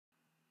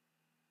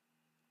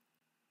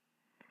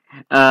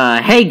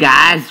Hey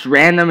guys,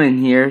 Random in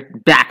here,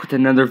 back with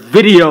another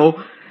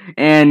video.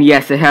 And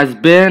yes, it has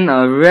been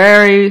a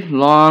very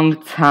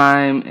long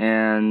time,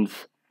 and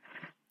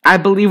I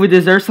believe we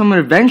deserve some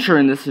adventure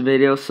in this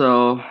video,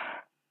 so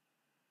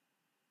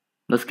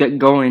let's get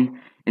going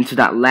into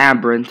that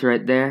labyrinth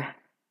right there.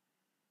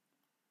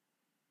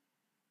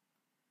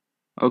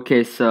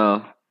 Okay,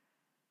 so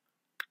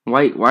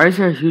why is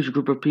there a huge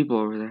group of people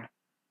over there?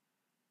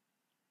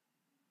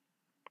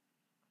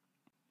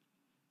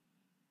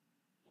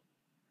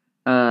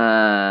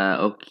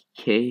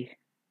 Okay.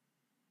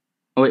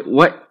 Oh, wait,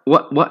 what?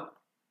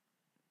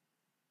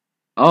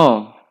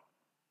 Oh.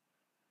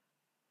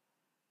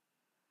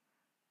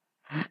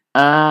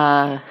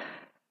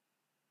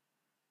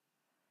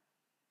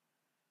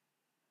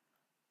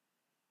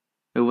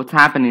 Wait, what's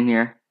happening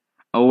here?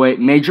 Oh, wait,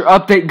 major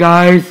update,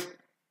 guys!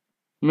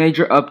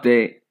 Major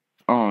update.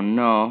 Oh,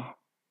 no.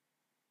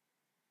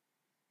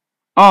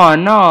 Oh,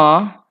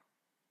 no.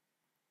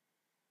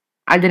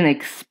 I didn't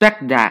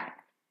expect that.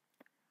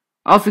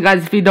 Also,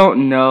 guys, if you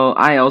don't know,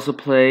 I also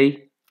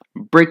play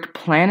Brick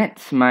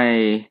Planet.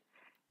 My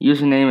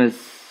username is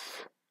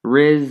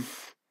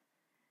Riz,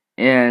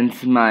 and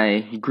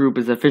my group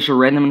is Official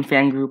Random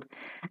Fan Group.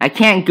 I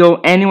can't go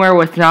anywhere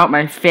without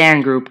my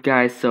fan group,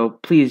 guys, so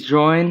please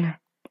join.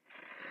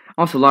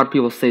 Also, a lot of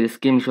people say this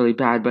game is really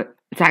bad, but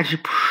it's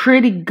actually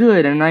pretty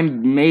good, and I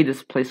made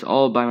this place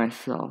all by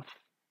myself.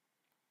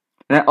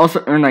 And I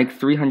also earned like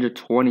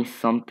 320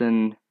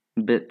 something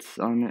bits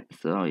on it,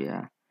 so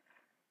yeah.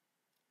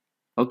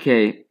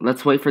 Okay,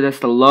 let's wait for this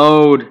to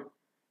load.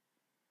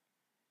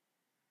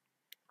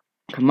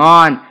 Come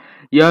on,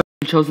 you haven't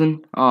been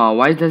chosen. Oh,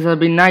 why does it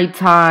be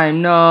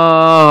nighttime?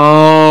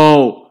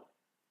 No!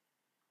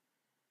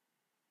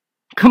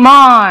 Come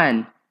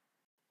on!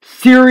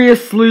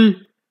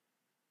 Seriously?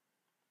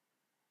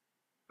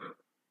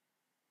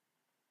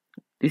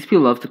 These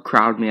people love to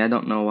crowd me, I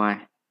don't know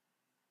why.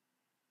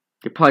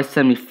 They probably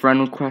send me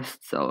friend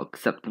requests, I'll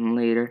accept them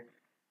later.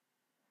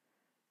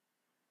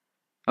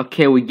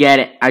 Okay, we get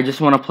it. I just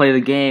want to play the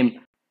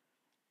game.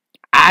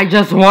 I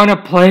just want to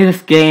play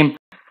this game.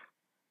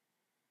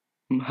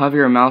 Hover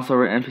your mouse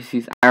over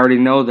NPCs. I already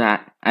know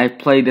that. I've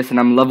played this and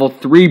I'm level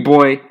 3,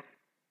 boy.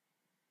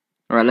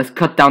 Alright, let's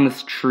cut down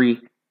this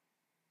tree.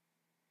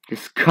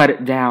 Just cut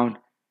it down.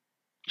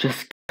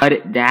 Just cut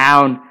it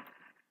down.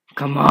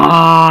 Come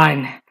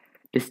on.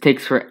 This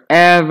takes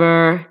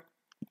forever.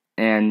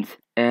 And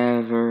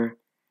ever.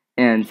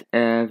 And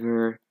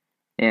ever.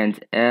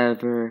 And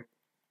ever.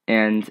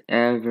 And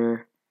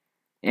ever.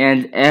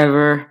 And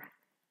ever.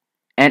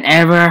 And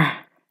ever.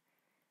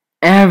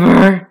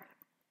 Ever.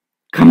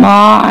 Come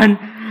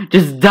on!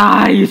 Just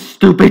die, you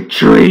stupid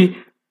tree!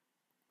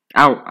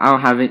 I don't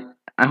have it.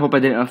 I hope I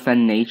didn't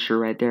offend nature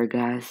right there,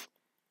 guys.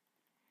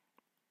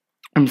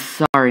 I'm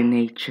sorry,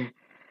 nature.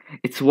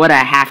 It's what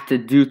I have to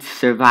do to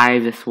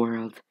survive this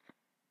world.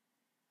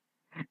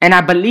 And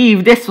I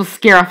believe this will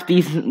scare off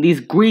these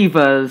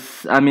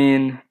grievers. I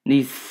mean,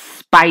 these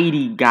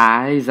spidey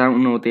guys. I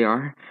don't know what they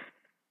are.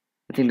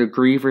 I think they're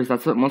grievers.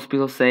 That's what most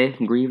people say,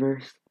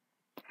 grievers.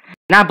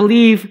 And I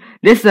believe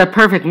this is a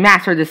perfect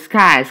match for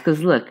disguise,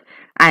 because look,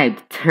 I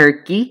have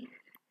turkey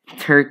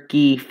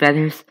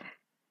feathers,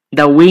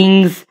 the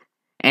wings,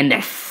 and the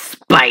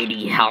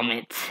spidey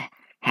helmet.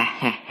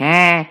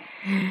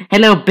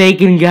 Hello,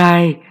 bacon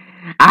guy.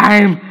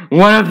 I'm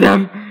one of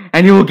them,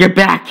 and you will get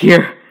back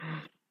here.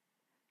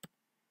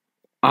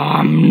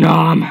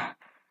 Nom.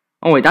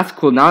 Oh wait, that's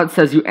cool. Now it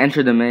says you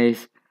enter the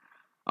maze.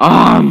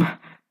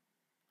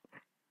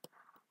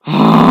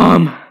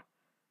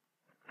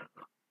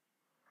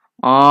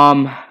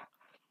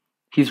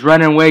 He's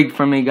running away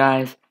from me,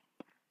 guys.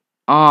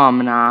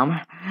 Nom. Nom.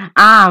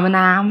 Nom,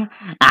 nom.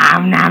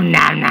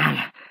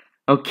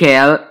 Okay,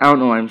 I don't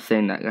know why I'm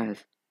saying that,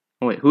 guys.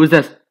 Oh wait, who's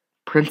this?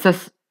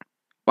 Princess?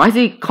 Why is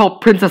he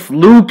called Princess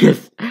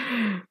Lucas?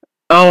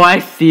 Oh, I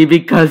see,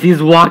 because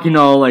he's walking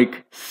all,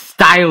 like,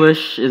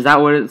 stylish. Is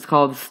that what it's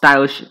called?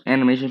 Stylish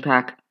animation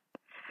pack?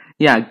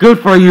 Yeah, good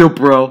for you,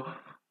 bro.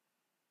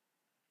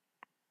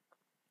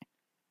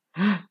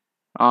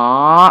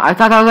 Aw, I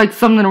thought that was like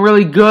something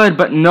really good,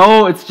 but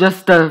no, it's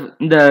just the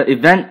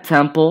event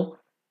temple.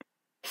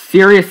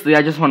 Seriously,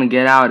 I just want to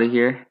get out of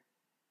here.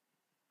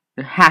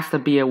 There has to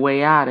be a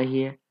way out of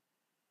here.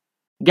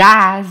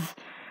 Guys,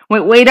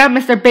 wait up,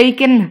 Mr.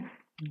 Bacon.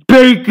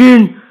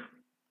 Bacon!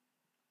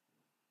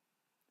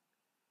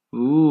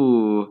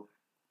 Ooh,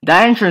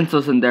 that entrance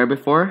wasn't there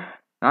before.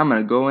 I'm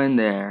gonna go in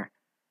there.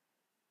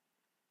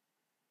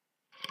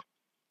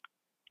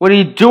 What are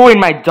you doing,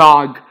 my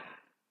dog?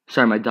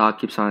 Sorry, my dog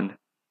keeps on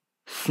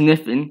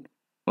sniffing.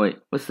 Wait,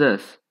 what's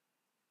this?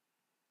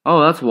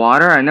 Oh, that's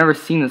water? I've never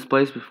seen this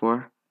place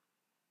before.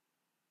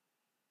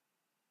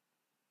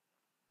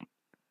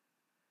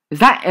 Is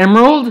that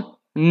emerald?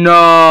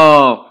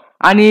 No!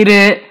 I need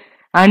it!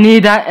 I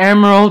need that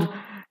emerald!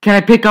 Can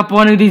I pick up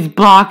one of these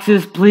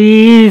boxes,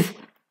 please?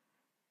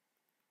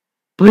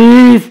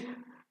 Please!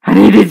 I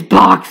need these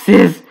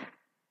boxes!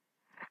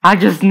 I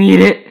just need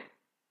it!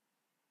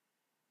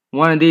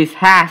 One of these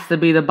has to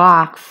be the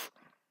box.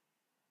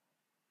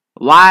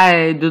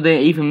 Why do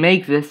they even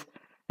make this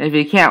if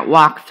you can't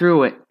walk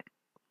through it?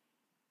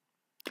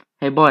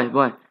 Hey,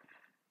 boy.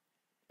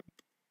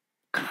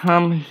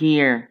 Come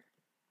here.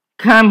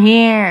 Come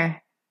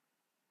here.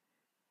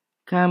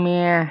 Come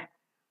here.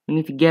 We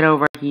need to get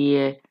over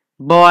here.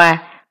 Boy,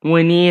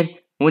 we need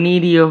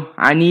you.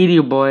 I need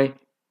you, boy.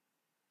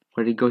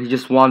 Where'd he go? He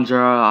just wandered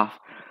off.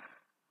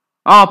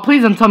 Oh,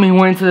 please don't tell me he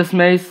went into this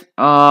maze.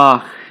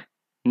 Ugh.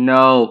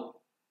 No.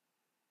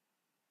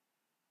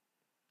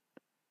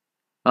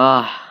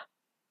 Ugh.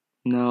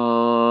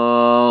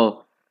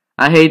 No.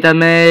 I hate the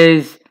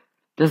maze.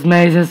 This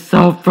maze is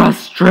so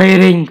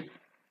frustrating.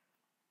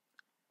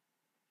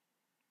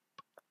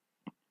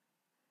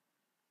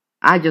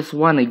 I just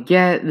want to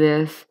get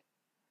this.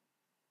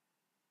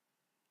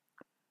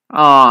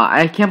 Oh,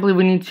 I can't believe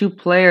we need 2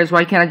 players.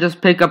 Why can't I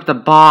just pick up the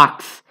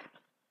box?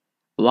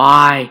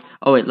 Why?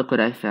 Oh, wait, look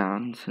what I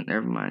found.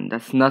 Never mind.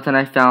 That's nothing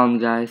I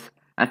found, guys.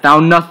 I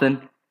found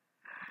nothing.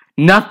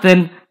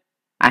 Nothing.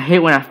 I hate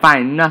when I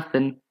find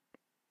nothing.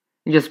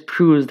 It just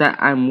proves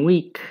that I'm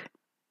weak.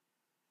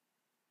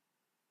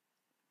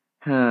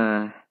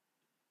 Huh.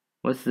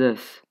 What's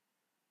this?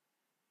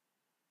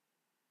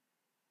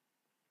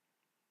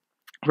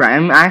 Right,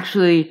 I'm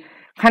actually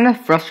kind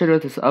of frustrated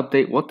with this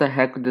update. What the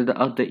heck did the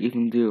update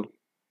even do?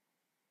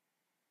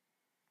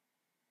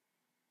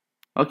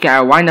 Okay,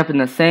 I wind up in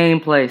the same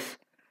place.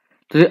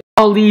 Does it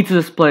all lead to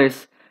this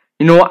place?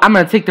 You know what? I'm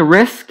gonna take the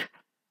risk.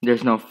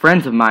 There's no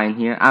friends of mine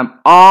here. I'm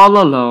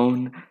all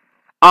alone.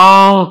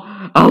 All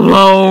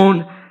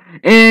alone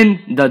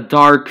in the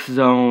dark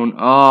zone.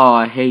 Oh,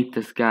 I hate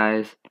this,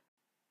 guys.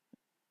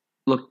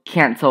 Look,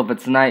 can't tell if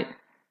it's night.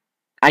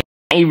 I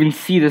can't even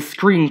see the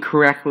screen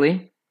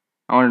correctly.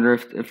 I wonder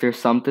if there's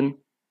something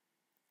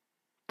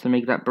to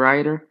make that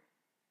brighter.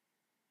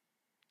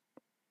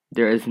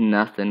 There is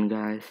nothing,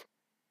 guys.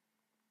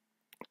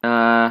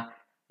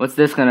 What's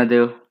this gonna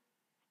do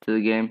to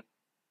the game?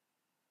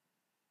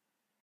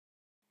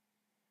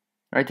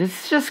 Alright,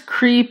 this is just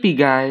creepy,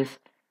 guys.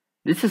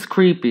 This is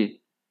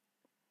creepy.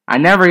 I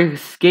never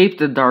escaped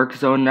the dark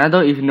zone, and I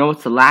don't even know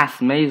what's the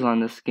last maze on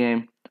this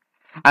game.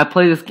 I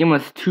played this game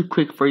with Too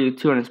Quick for You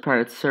 2 on his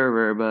private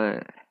server,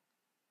 but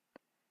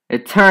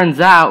it turns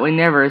out we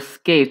never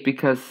escaped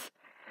because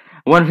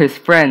one of his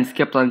friends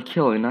kept on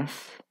killing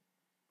us.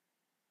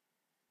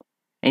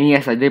 And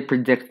yes, I did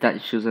predict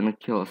that she was gonna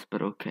kill us,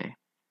 but okay.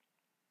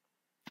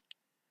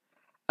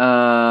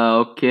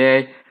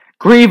 Okay.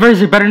 Grievers,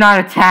 you better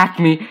not attack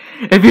me.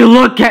 If you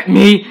look at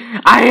me,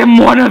 I am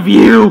one of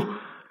you.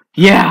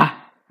 Yeah,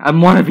 I'm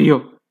one of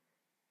you.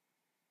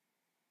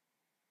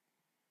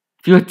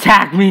 If you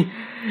attack me,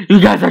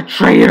 you guys are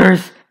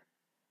traitors.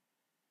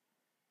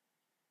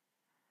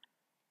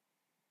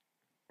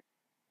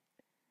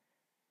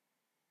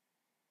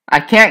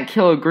 I can't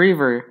kill a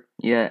griever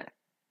yet.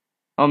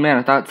 Oh man,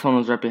 I thought someone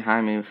was right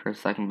behind me for a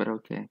second, but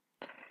okay.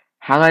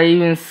 How did I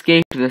even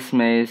escape this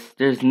maze?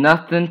 There's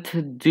nothing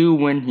to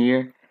do in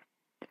here.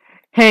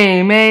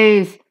 Hey,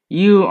 maze,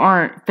 you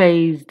aren't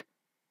phased.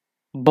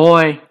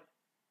 Boy,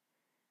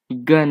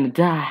 you're gonna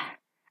die.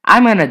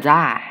 I'm gonna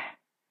die.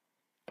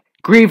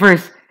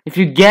 Grievers, if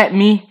you get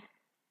me,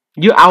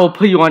 I will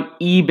put you on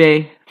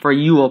eBay for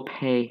you will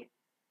pay.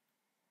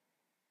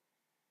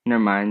 Never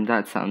mind,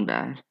 that sounds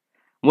bad.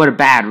 What a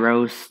bad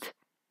roast.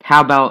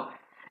 How about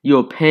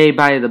you'll pay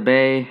by the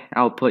bay,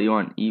 I'll put you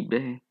on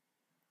eBay.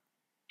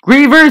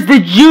 Grievers,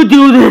 did you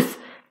do this?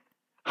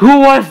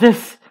 Who was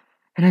this?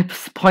 And I'm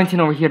pointing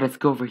over here, let's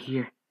go over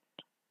here.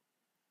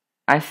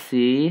 I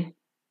see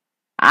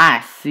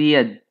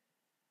a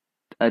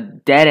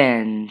dead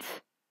end.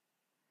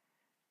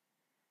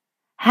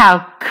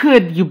 How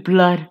could you,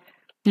 blood?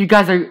 You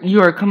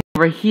are coming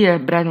over here,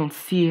 but I don't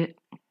see it.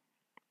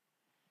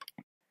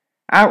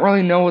 I don't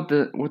really know what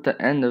the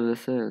end of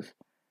this is.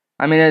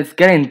 I mean, it's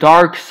getting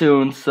dark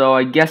soon, so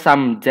I guess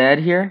I'm dead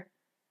here.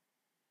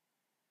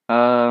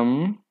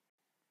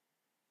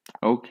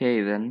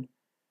 Okay then.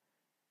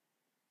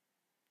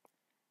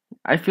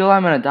 I feel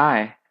I'm gonna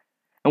die.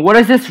 And what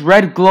does this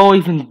red glow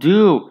even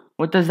do?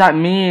 What does that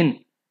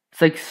mean?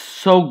 It's like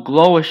so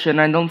glowish and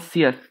I don't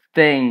see a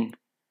thing.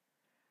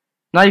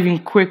 Not even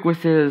Too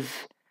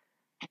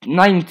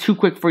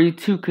Quick for You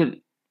 2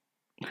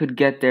 could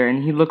get there,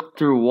 and he looked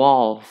through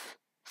walls.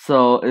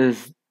 So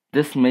is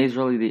this maze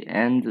really the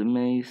end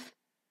maze?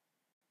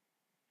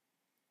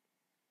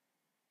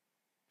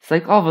 It's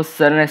like all of a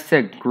sudden I see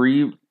a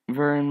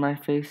griever in my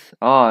face.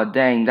 Oh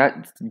dang,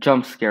 that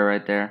jump scare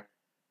right there.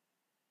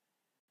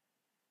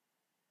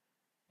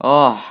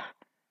 Oh,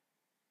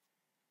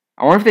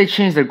 I wonder if they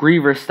changed the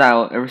griever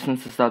style ever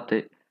since this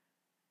update.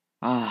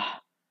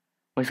 Ah.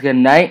 What's good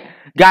night?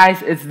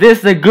 Guys, is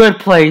this a good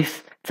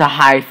place to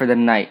hide for the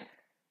night?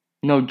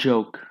 No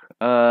joke.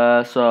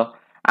 So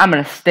I'm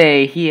gonna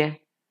stay here.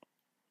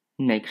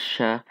 Make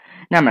sure.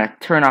 Now I'm gonna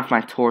turn off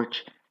my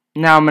torch.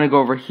 Now I'm gonna go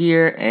over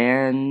here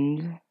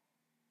and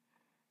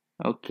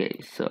okay,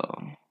 so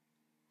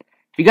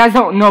if you guys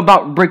don't know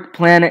about Brick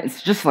Planet,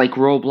 it's just like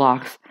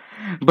Roblox.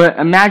 But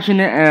imagine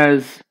it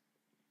as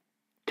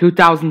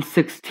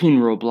 2016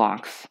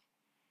 Roblox.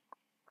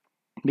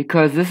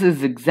 Because this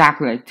is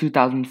exactly like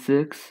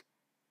 2006.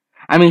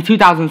 I mean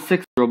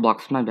 2006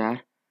 Roblox, my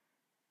bad.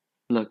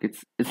 Look,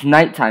 it's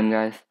nighttime,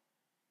 guys.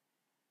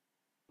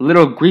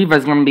 Little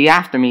Grieva's gonna be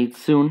after me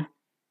soon.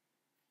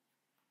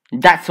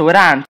 That's what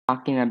I'm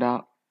talking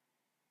about.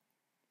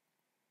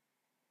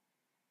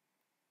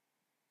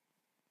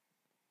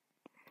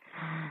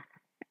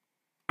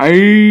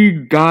 Hey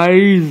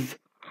guys!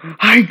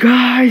 Hi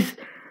guys!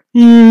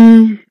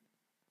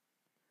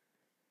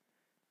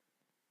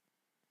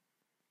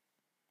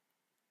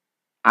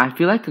 I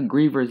feel like a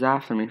Griever's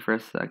after me for a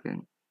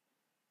second.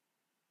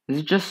 Is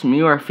it just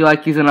me, or I feel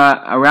like he's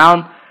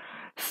around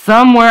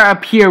somewhere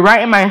up here,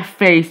 right in my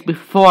face,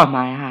 before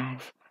my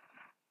eyes?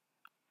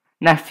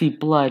 And I see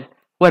blood.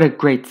 What a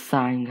great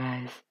sign,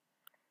 guys.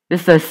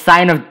 This is a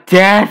sign of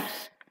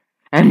death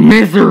and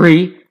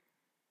misery.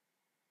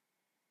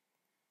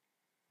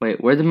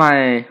 Wait, where did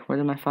my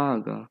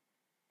file go?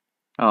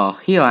 Oh,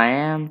 here I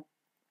am.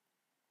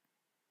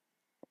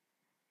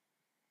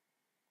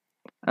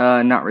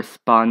 Not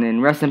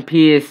responding. Rest in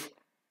peace.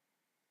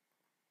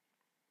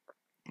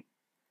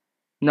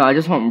 No, I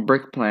just want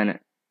Brick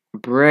Planet.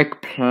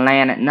 Brick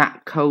Planet,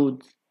 not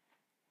codes.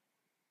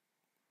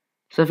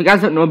 So if you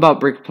guys don't know about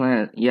Brick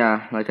Planet,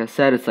 yeah, like I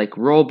said, it's like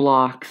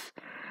Roblox.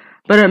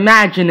 But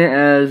imagine it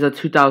as a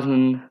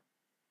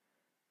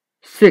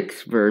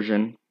 2006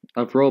 version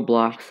of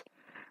Roblox.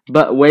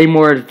 But way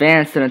more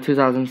advanced than a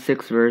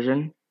 2006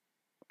 version.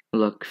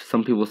 Look,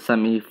 some people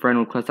sent me friend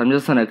requests. I'm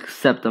just gonna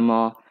accept them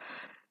all.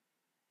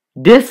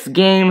 This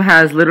game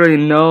has literally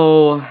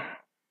no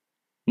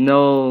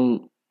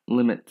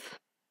limits.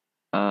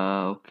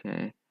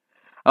 Okay.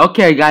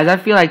 Okay, guys, I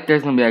feel like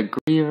there's gonna be a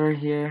Griever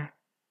here.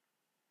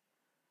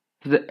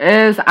 If there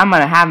is, I'm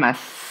gonna have my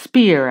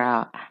spear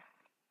out.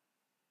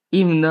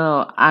 Even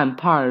though I'm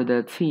part of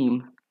the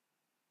team.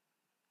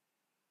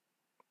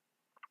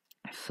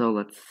 So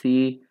let's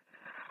see.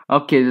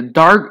 Okay,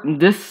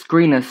 this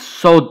screen is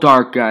so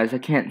dark, guys. I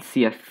can't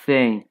see a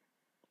thing.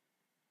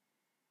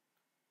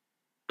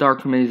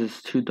 Dark Maze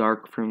is too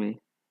dark for me.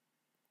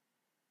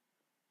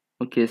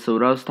 Okay, so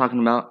what I was talking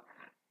about.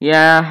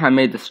 Yeah, I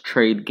made this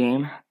trade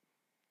game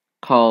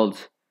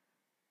called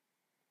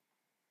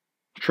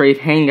Trade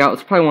Hangout.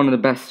 It's probably one of the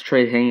best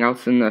trade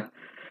hangouts in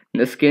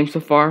this game so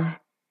far.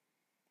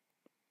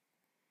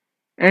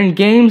 And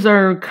games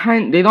are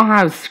they don't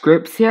have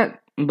scripts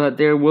yet, but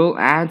they will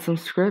add some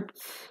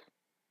scripts.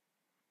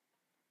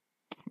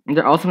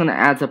 They're also going to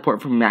add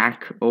support for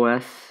Mac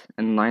OS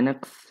and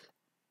Linux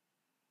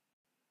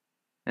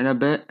in a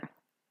bit.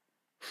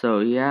 So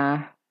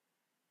yeah.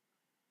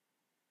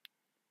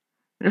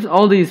 There's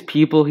all these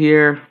people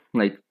here,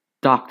 like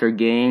Dr.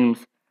 Games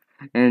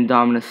and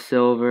Dominus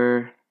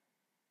Silver.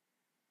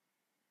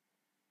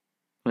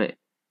 Wait,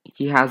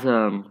 he has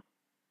a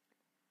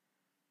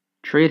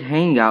trade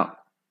hangout.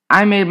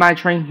 I made my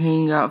trade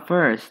hangout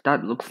first.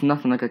 That looks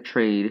nothing like a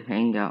trade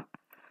hangout.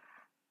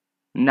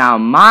 Now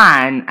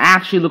mine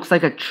actually looks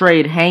like a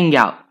trade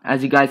hangout.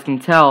 As you guys can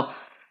tell,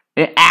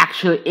 it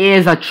actually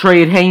is a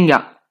trade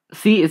hangout.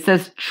 See, it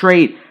says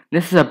trade.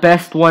 This is the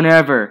best one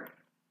ever.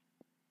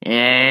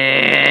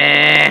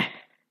 Yeah,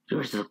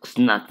 yours looks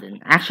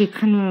nothing. Actually, it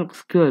kind of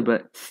looks good,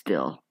 but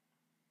still.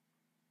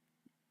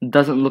 It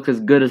doesn't look as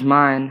good as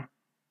mine.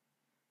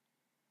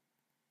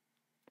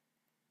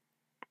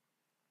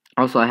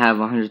 Also, I have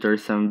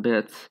 137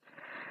 bits.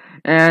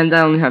 And I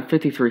only have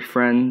 53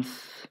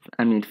 friends.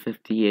 I mean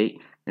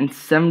 58. And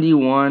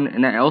 71.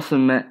 And I also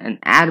met an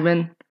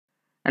admin.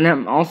 And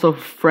I'm also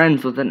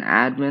friends with an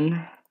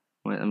admin.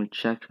 Wait, let me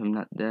check. I'm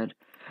not dead.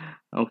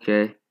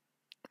 Okay.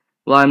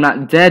 Well, I'm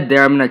not dead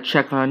there. I'm gonna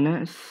check on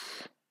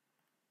this.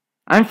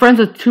 I'm friends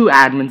with two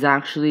admins,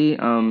 actually.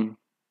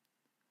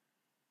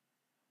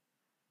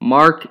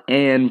 Mark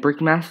and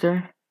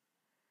Brickmaster.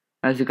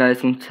 As you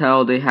guys can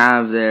tell, they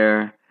have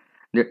their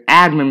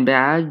admin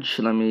badge.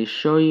 Let me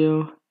show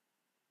you.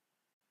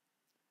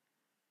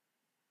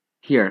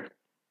 Here.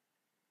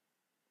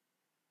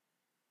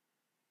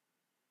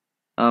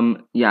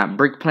 Yeah,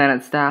 Brick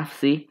Planet staff,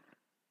 see?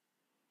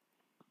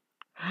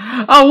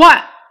 Oh,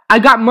 what? I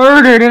got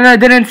murdered and I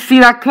didn't see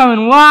that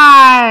coming.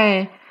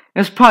 Why?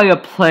 It's probably a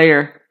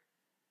player.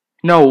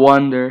 No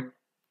wonder.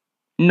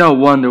 No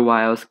wonder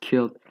why I was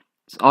killed.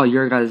 It's all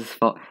your guys'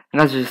 fault. You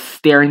guys are just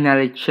staring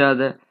at each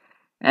other.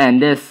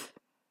 And this,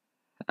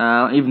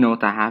 I don't even know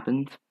what that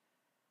happened.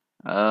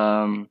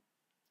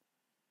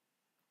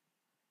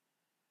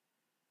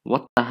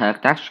 What the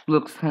heck? That actually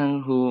looks kind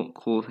of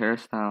cool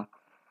hairstyle.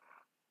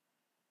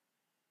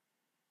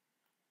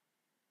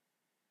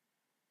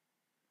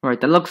 Alright,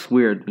 that looks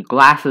weird. The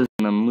glasses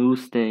and the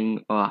moose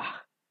thing. Ugh.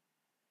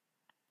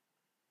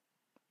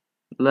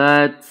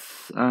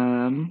 Let's,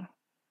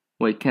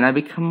 wait, can I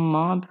become a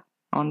mob?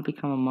 I want to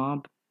become a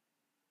mob.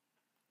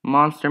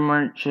 Monster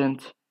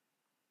Merchant.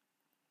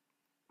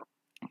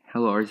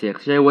 Hello,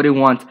 RZXJ, what do you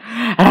want?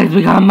 I'd like to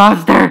become a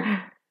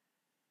monster!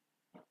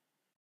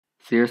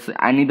 Seriously,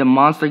 I need the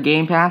Monster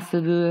Game Pass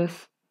to do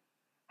this?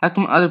 How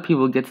come other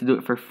people get to do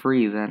it for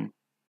free, then?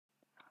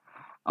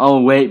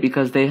 Oh, wait,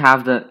 because they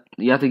have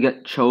you have to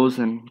get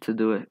chosen to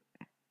do it.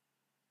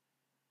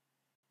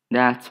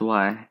 That's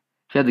why.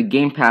 If you have the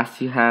Game Pass,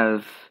 you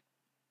have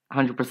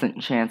 100%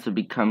 chance of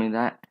becoming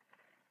that.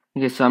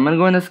 Okay, so I'm gonna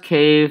go in this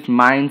cave,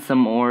 mine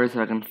some ores if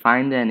I can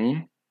find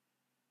any.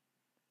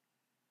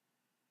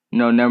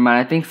 No, never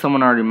mind. I think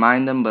someone already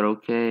mined them, but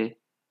okay.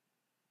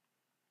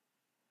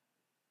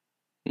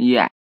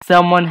 Yeah,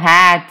 someone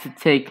had to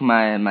take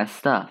my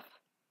stuff.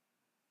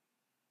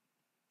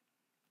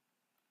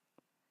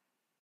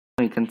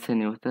 Let me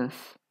continue with this.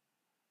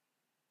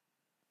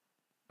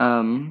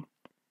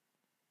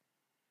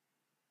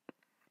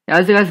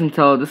 As you guys can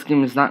tell, this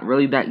game is not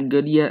really that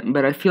good yet,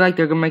 but I feel like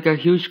they're gonna make a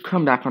huge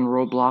comeback on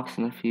Roblox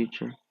in the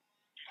future.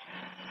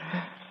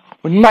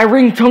 When my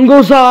ringtone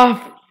goes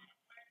off,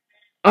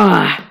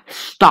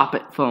 stop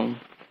it, phone.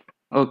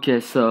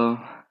 Okay, so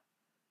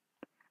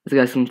as you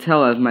guys can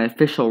tell, I have my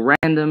official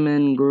random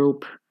in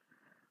group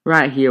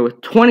right here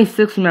with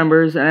 26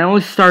 members, and I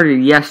only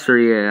started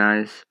yesterday,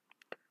 guys.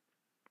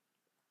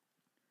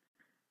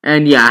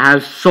 And yeah, I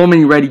have so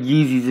many red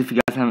Yeezys if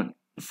you guys haven't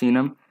seen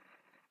them.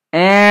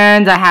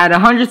 And I had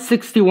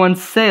 161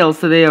 sales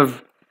today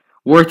of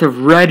worth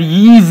of red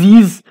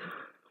Yeezys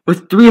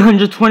with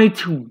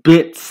 322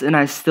 bits, and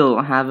I still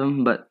don't have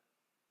them, but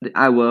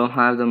I will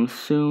have them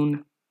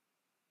soon.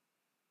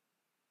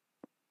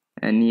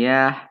 And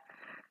yeah.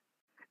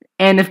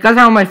 And if you guys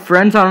are my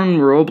friends on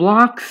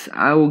Roblox,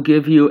 I will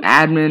give you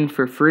admin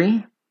for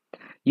free.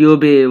 You'll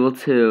be able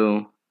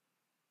to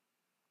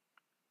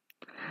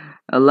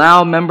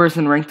allow members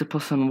in rank to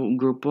post on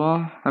group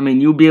wall.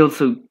 You'll be able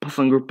to post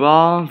on group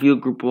wall, view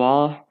group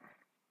wall.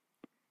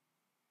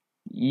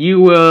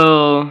 You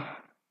will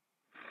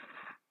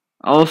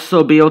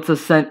also be able to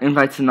send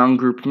invites to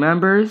non-group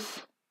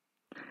members.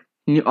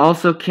 You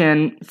also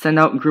can send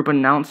out group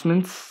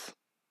announcements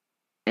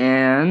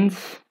and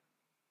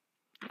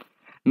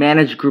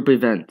manage group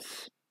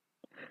events.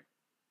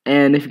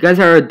 And if you guys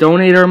are a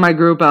donator in my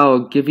group,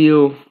 I'll give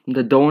you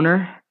the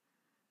donor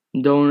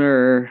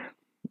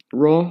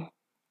role.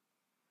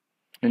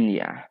 And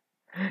yeah.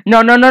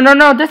 No,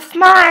 this is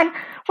mine!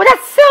 Well,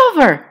 that's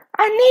silver!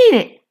 I need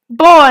it!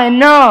 Boy,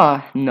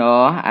 no!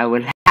 No, I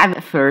would have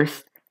it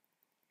first.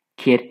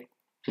 Kid,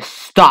 just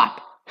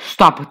stop!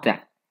 Stop with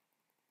that!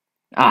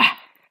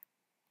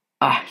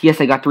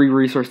 Yes, I got 3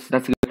 resources,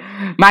 that's good.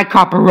 My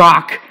copper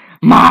rock!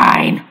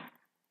 Mine!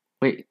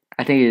 Wait,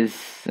 I think he's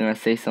gonna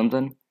say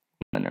something.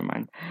 No, never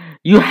mind.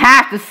 You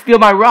have to steal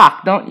my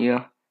rock, don't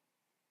you?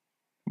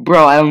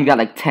 Bro, I only got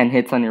like 10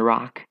 hits on your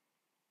rock.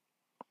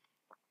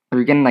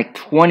 You're getting like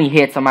 20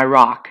 hits on my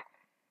rock.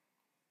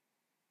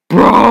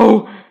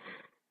 Bro!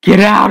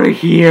 Get out of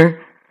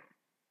here!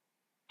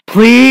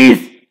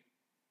 Please!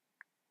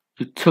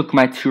 You took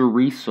my 2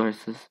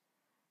 resources.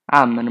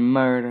 I'm gonna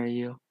murder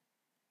you.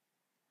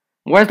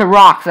 Where's the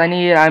rocks? I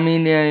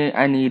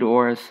need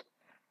ores.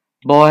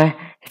 Boy,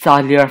 it's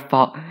all your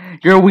fault.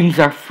 Your wings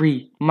are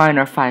free. Mine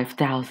are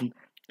 5,000.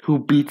 Who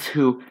beats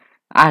who?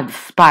 I'm the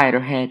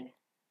spider head.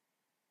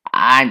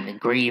 I'm the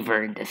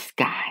griever in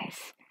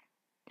disguise.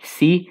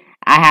 See?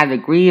 I have the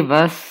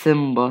griever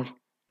symbol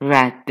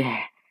right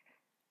there.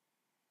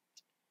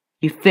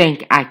 You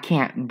think I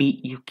can't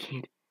beat you,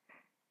 kid?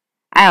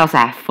 I also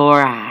have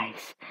 4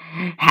 eyes.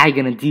 How you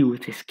gonna deal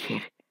with this,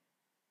 kid?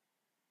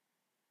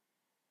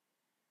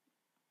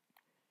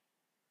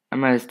 I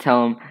might just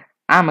tell him,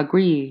 I'm a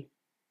griever.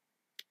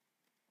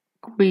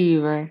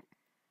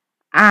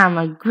 I'm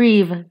a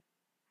griever.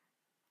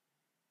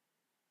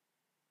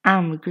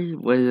 I'm a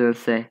griever. What is he gonna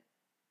say?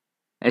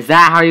 Is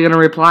that how you're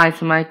gonna reply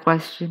to my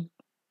question?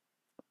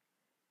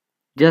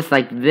 Just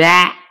like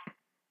that?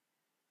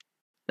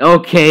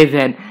 Okay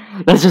then,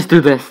 let's just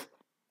do this.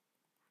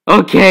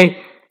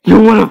 Okay, you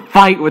wanna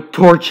fight with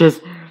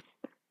torches?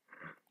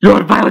 You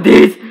wanna fight with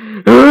these?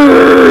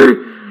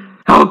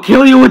 I'll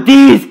kill you with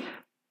these!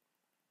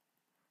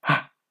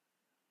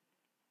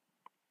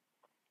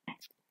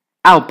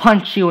 I'll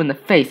punch you in the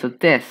face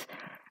with this.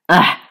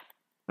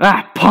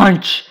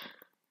 Punch!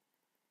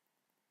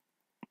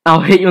 I'll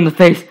hit you in the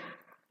face.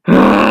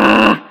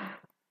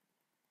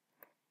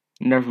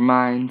 Never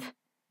mind.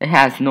 It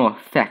has no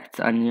effect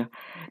on you.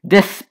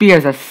 This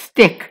spear's a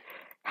stick.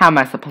 How am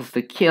I supposed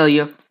to kill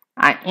you?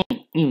 I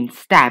ain't even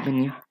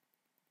stabbing you.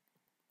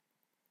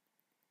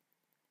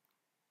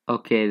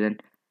 Okay then.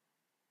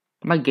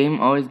 My game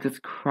always gets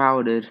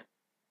crowded.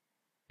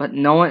 But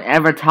no one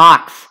ever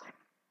talks.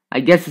 I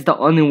guess it's the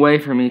only way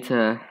for me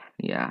to,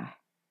 yeah.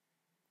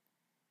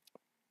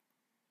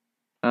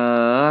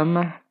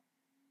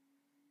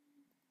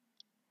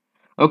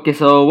 Okay,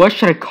 so what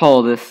should I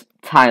call this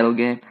title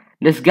game?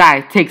 This guy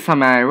takes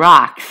some of my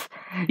rocks.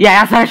 Yeah,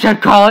 that's what I should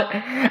call it.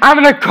 I'm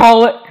gonna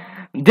call it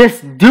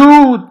This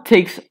Dude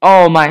Takes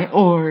All My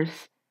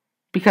Ores.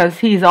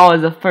 Because he's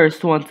always the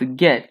first one to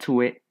get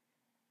to it.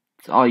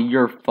 It's all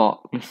your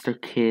fault, Mr.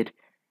 Kid.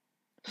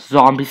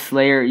 Zombie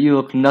Slayer, you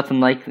look nothing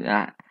like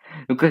that.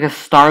 You look like a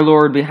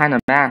Star-Lord behind a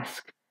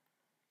mask.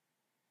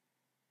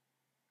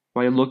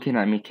 Why are you looking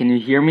at me? Can you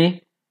hear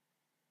me?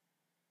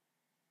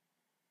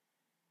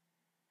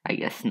 I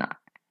guess not.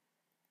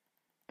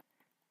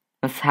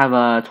 Let's have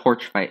a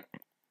torch fight.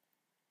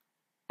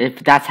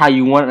 If that's how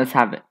you want it, let's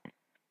have it.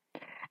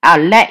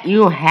 I'll let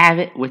you have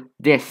it with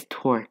this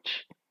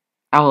torch.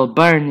 I will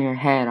burn your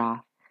head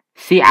off.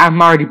 See,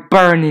 I'm already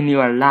burning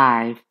you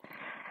alive.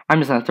 I'm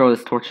just gonna throw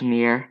this torch in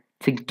the air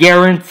to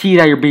guarantee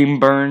that you're being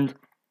burned.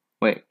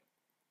 Wait,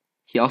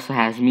 he also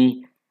has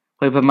me.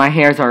 Wait, but my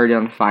hair's already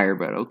on fire,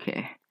 but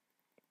okay.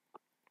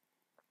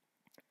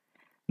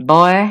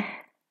 Boy,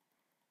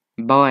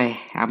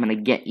 I'm gonna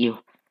get you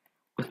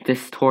with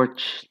this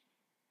torch.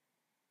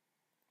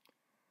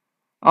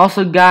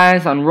 Also,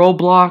 guys, on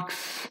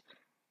Roblox,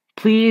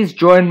 please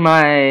join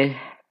my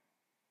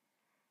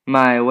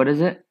what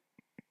is it?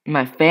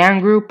 My fan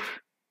group.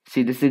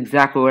 See, this is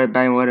exactly what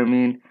I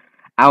mean.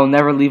 I will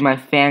never leave my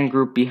fan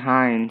group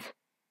behind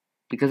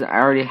because I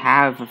already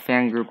have a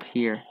fan group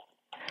here.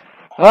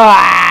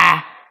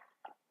 Ah!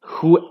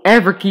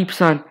 Whoever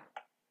keeps on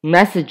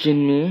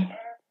messaging me,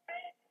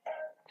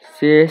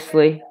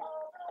 seriously,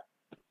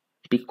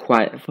 be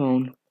quiet,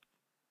 phone.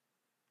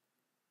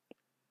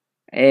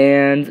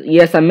 And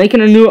yes, I'm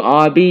making a new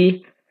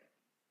obby.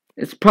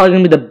 It's probably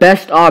gonna be the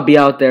best obby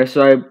out there.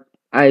 So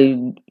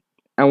I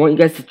want you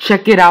guys to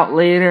check it out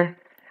later.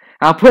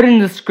 I'll put it in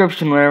the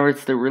description whenever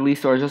it's the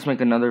release, or I'll just make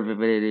another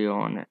video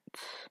on it.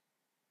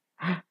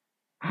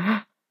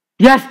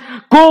 Yes!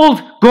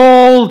 Gold!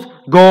 Gold!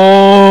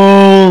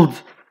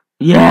 Gold!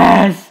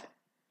 Yes!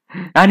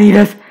 I need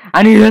this!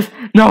 I need this!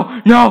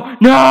 No! No!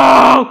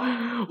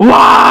 No!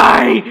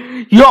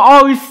 Why? You're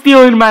always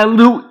stealing my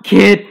loot,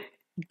 kid!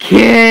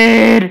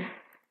 Kid!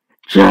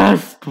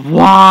 Just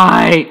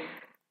why?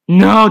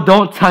 No,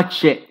 don't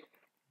touch it.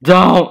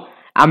 Don't!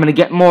 I'm gonna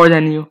get more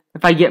than you.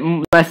 If I get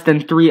less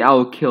than 3, I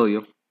will kill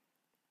you.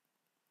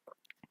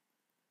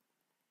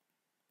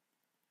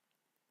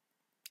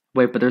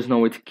 Wait, but there's no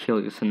way to kill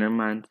you, so never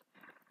mind.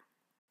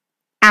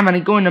 I'm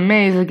gonna go in the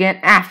maze again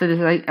after this,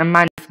 like, and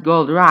mine this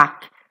gold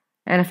rock.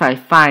 And if I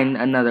find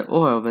another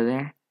ore over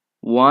there.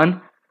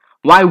 1?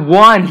 Why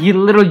 1? He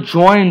literally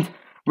joined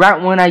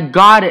right when I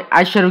got it.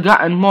 I should have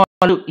gotten more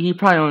loot. He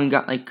probably only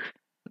got like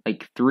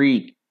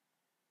 3.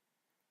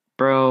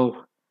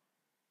 Bro.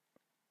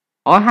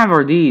 All I have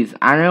are these.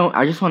 I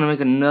just want to make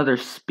another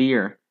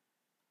spear.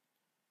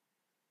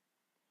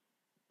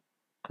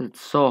 Cause it's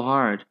so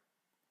hard.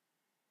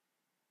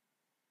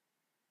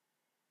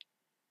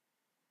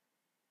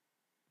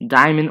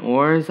 Diamond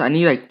ores. I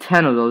need like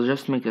 10 of those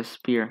just to make a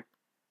spear.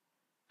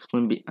 It's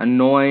gonna be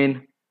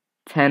annoying.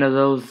 10 of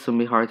those is gonna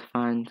be hard to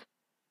find.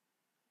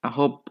 I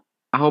hope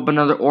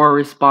another ore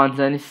respawns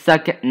any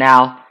second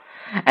now.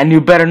 And you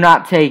better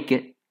not take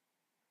it.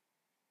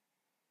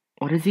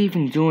 What is he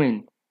even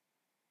doing?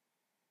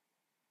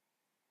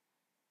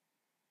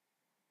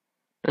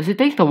 Does he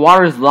think the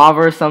water is lava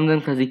or something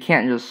because he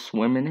can't just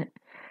swim in it?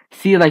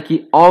 See, like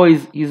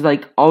he's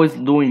like always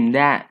doing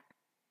that.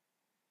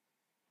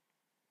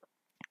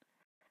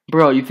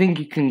 Bro, you think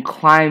you can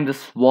climb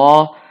this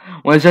wall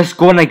when it's just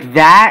going like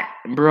that?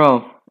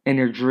 Bro, in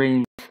your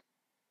dreams.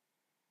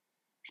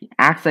 He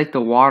acts like the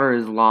water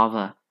is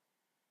lava.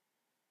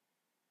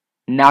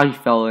 Now he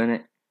fell in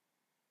it.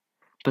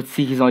 But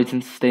see, he's always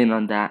staying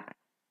on that.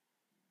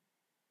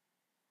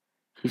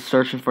 He's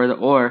searching for the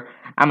ore.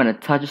 I'm gonna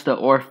touch the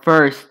ore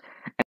first.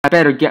 And I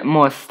better get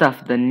more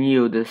stuff than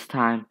you this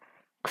time.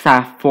 Because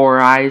I have 4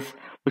 eyes.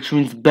 Which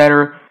means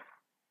better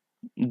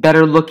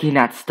looking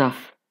at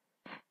stuff.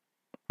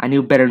 And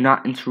you better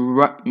not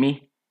interrupt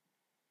me.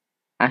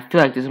 I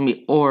feel like there's gonna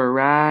be ore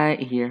right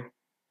here.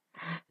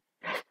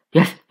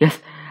 Yes, yes.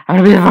 I'm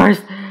gonna be the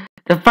first.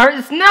 The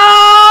first. No,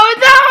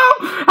 no!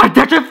 I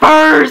touch it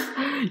first!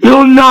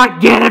 You'll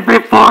not get it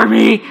before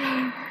me!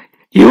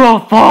 You will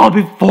fall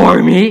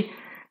before me!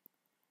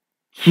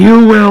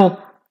 You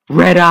will.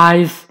 Red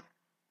eyes,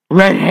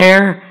 red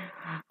hair,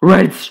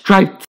 red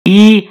striped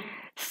tee,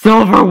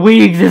 silver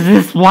wigs. Is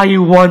this why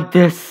you want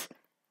this?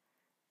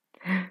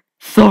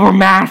 Silver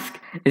mask.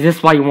 Is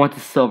this why you want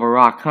the silver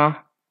rock, huh?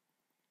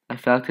 I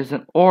feel like there's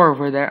an ore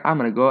over there. I'm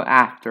gonna go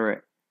after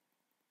it.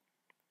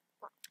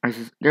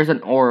 There's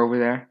an ore over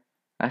there,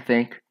 I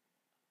think.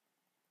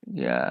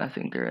 Yeah, I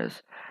think there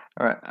is.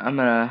 Alright, I'm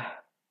gonna...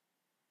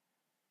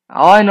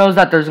 All I know is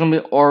that there's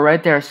gonna be ore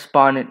right there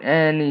spawning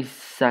any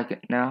second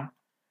now.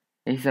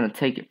 He's gonna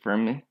take it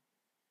from me.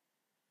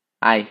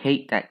 I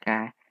hate that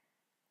guy.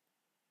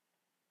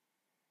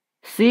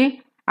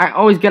 See? I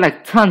always get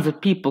like tons of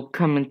people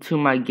coming to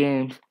my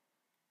games.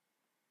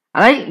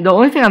 The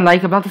only thing I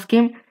like about this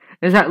game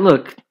is that,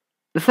 look,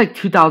 it's like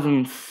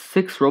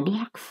 2006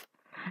 Roblox.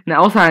 And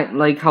also I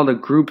like how the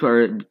group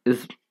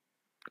is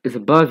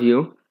above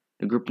you.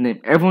 The group name.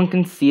 Everyone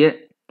can see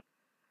it.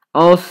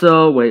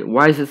 Also, wait,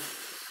 why is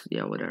this?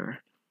 Yeah, whatever.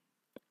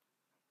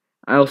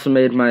 I also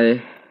made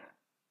my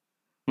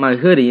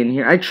hoodie in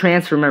here. I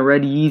transferred my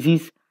red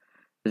Yeezys,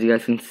 as you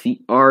guys can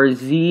see.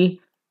 RZ.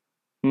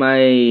 My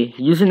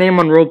username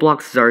on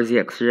Roblox is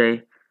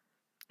RZXJ.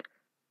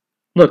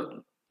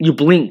 Look, you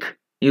blink.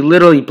 You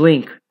literally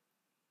blink.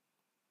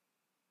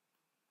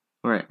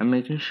 Alright, I'm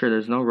making sure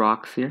there's no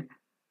rocks here.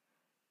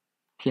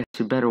 Yes,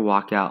 you better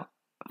walk out.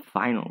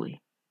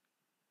 Finally.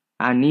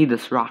 I need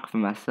this rock for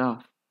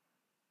myself.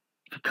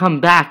 If you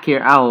come back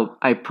here,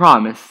 I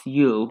promise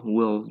you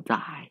will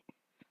die.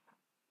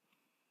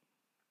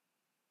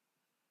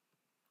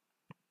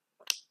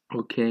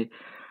 Okay,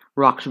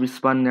 rock should be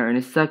spawning there in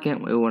a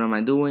second. Wait, what am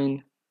I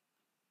doing?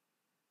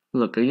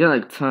 Look, I get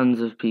like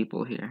tons of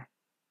people here.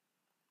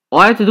 All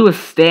I have to do is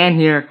stand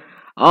here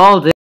all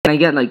day, and I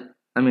get like,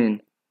 all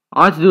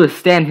I have to do is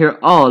stand here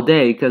all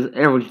day because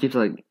everyone keeps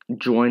like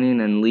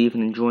joining and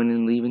leaving and joining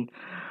and leaving,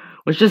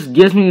 which just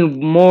gives me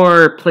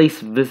more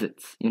place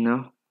visits, you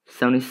know?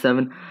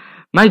 77.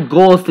 My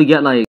goal is to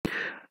get like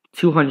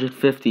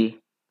 250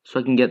 so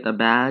I can get the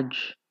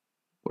badge.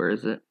 Where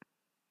is it?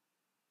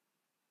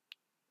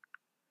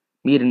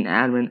 Meet an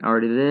admin,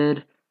 already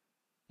did.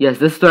 Yes,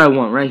 this is what I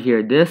want right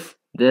here. This.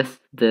 This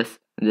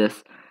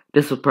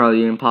was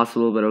probably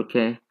impossible, but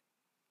okay.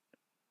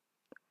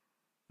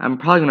 I'm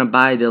probably gonna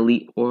buy the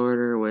elite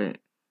order. Wait.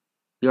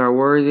 You are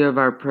worthy of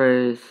our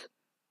praise.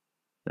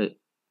 Wait.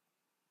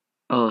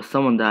 Oh,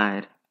 someone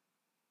died.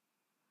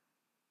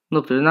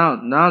 Look, there's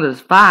now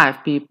there's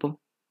 5 people.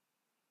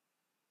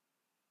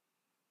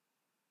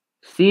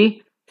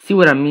 See? See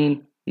what I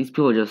mean? These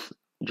people just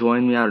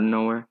joined me out of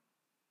nowhere.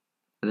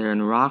 Are there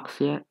in rocks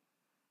yet?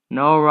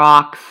 No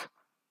rocks.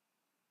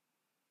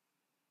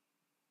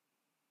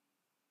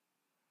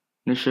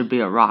 There should be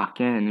a rock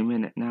in any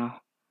minute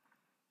now.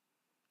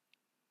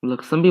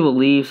 Look, some people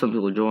leave, some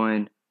people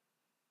join.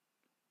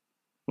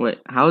 Wait,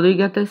 how do you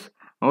get this?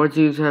 ORES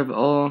users have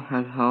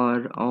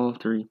had all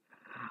 3.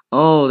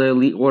 Oh, the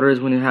elite order is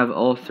when you have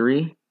all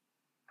 3?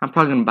 I'm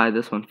probably gonna buy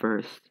this one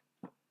first.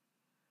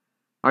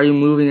 Are you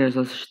moving? There's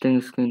no such thing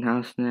as clean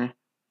house there.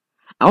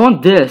 I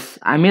want this.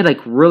 I made like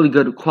really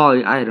good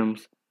quality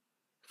items.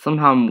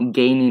 Somehow I'm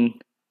gaining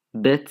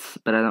bits,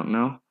 but I don't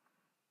know.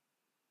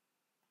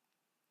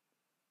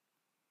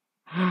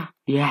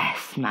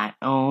 Yes, my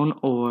own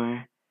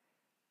ore.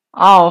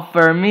 All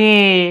for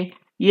me!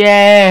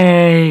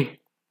 Yay!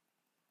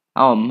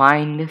 I'll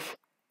mine this.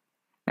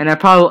 And I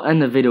probably will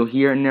end the video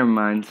here. Never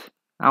mind.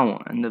 I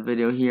won't end the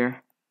video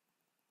here.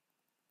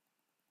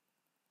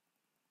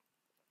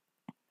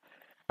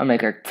 I'll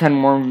make like 10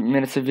 more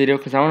minutes of video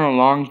because I want a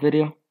long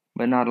video.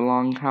 But not a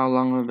long. How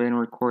long have I been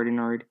recording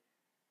already?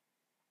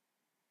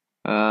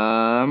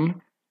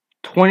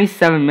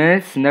 27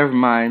 minutes? Never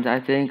mind.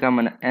 I think I'm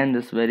gonna end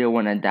this video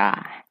when I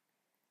die.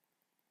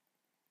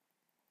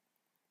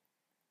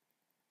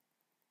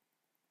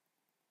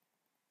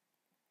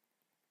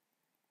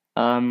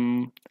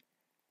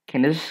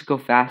 Can this go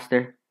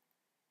faster?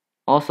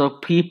 Also,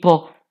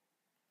 people,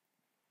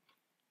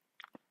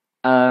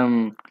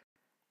 hey,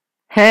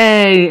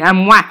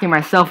 I'm whacking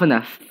myself in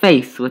the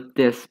face with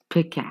this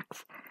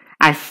pickaxe.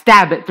 I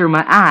stab it through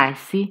my eye,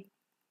 see?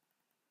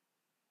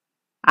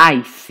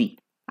 I see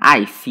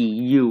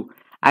you.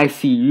 I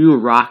see you,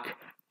 Rock,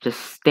 just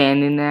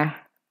standing there.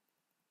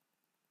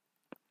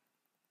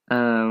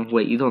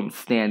 Wait, you don't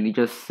stand, you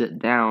just sit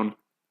down.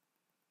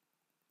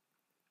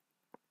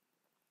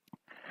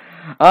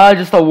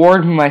 Just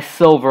award me my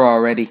silver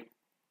already.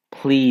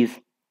 Please.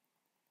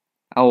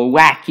 I'll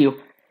whack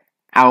you.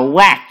 I'll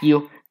whack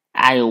you.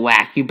 I'll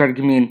whack you. Better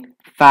give me in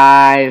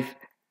 5,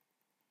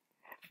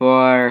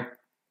 4,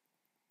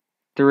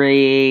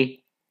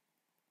 3,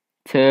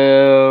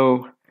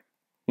 2,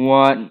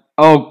 1.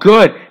 Oh,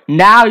 good.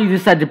 Now you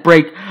decide to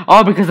break.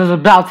 All because I was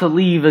about to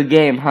leave the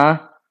game, huh?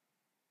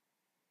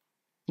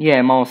 Yeah,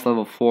 I'm almost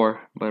level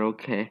 4, but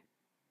okay.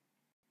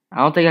 I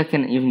don't think I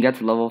can even get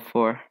to level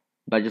 4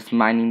 by just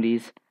mining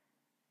these.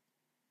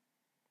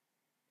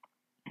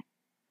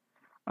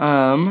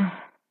 Okay,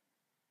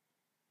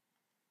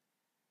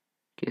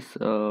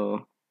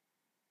 so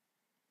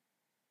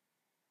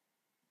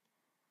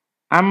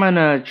I'm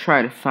gonna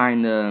try to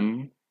find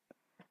a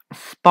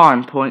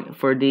spawn point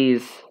for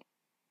these.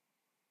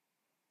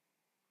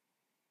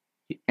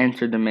 You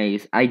entered the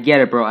maze. I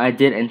get it, bro. I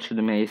did enter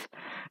the maze.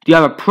 Do you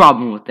have a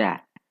problem with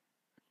that?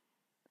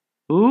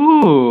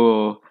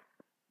 Ooh,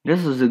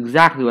 this is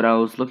exactly what I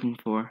was looking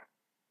for.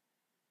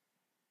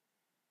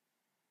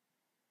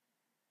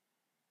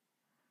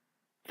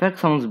 I feel like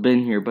someone's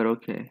been here, but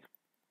okay.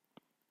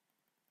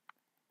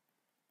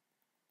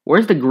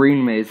 Where's the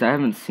green maze? I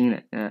haven't seen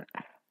it yet.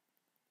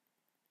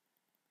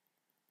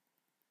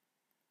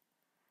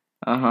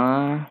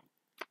 Uh-huh.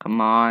 Come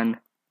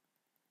on.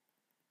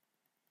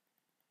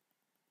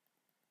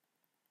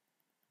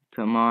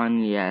 Come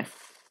on, yes.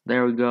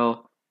 There we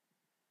go.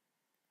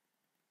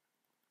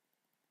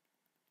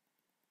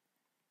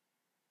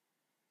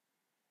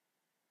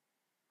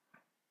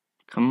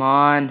 Come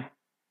on.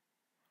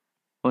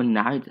 Oh,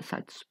 now you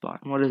decide to spawn.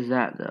 What is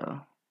that,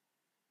 though?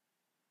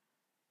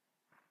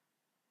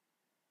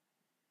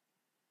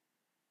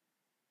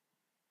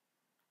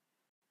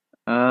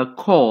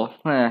 Coal.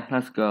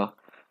 Let's go.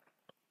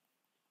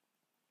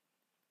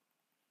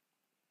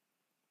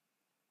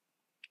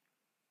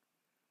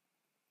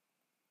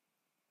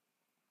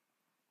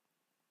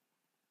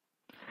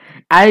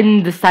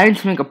 I'm deciding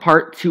to make a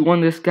part 2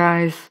 on this,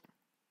 guys.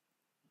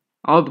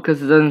 All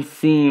because it doesn't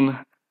seem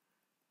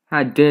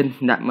I did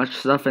that much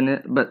stuff in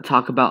it, but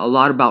talk about a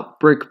lot about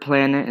Brick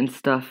Planet and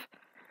stuff.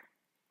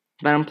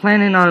 But I'm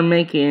planning on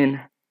making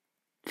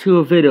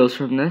 2 videos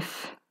from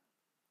this.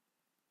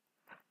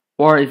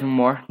 Or even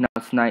more. Now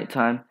it's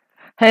nighttime.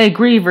 Hey,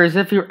 grievers,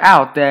 if you're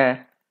out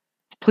there,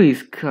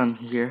 please come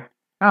here.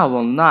 I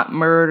will not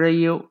murder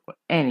you or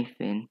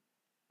anything.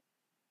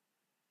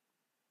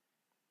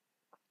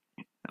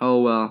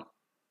 Oh well.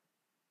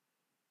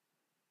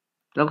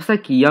 That looks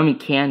like yummy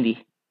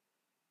candy.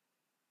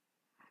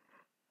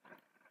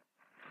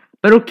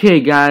 But okay,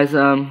 guys,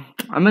 I'm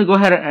gonna go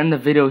ahead and end the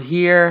video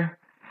here.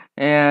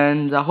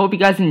 And I hope you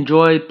guys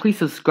enjoyed. Please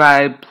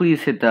subscribe.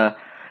 Please hit the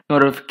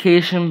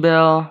notification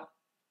bell.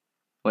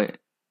 Wait,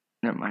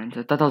 never mind.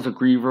 I thought that was a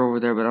griever over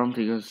there, but I don't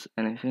think it was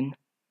anything.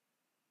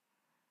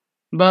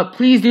 But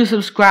please do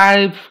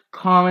subscribe,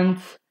 comment,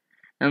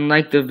 and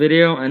like the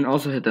video, and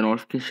also hit the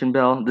notification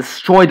bell.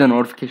 Destroy the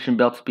notification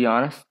bell, to be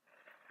honest.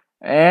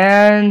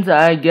 And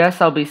I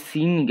guess I'll be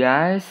seeing you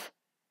guys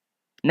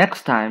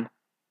next time.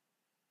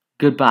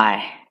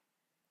 Goodbye.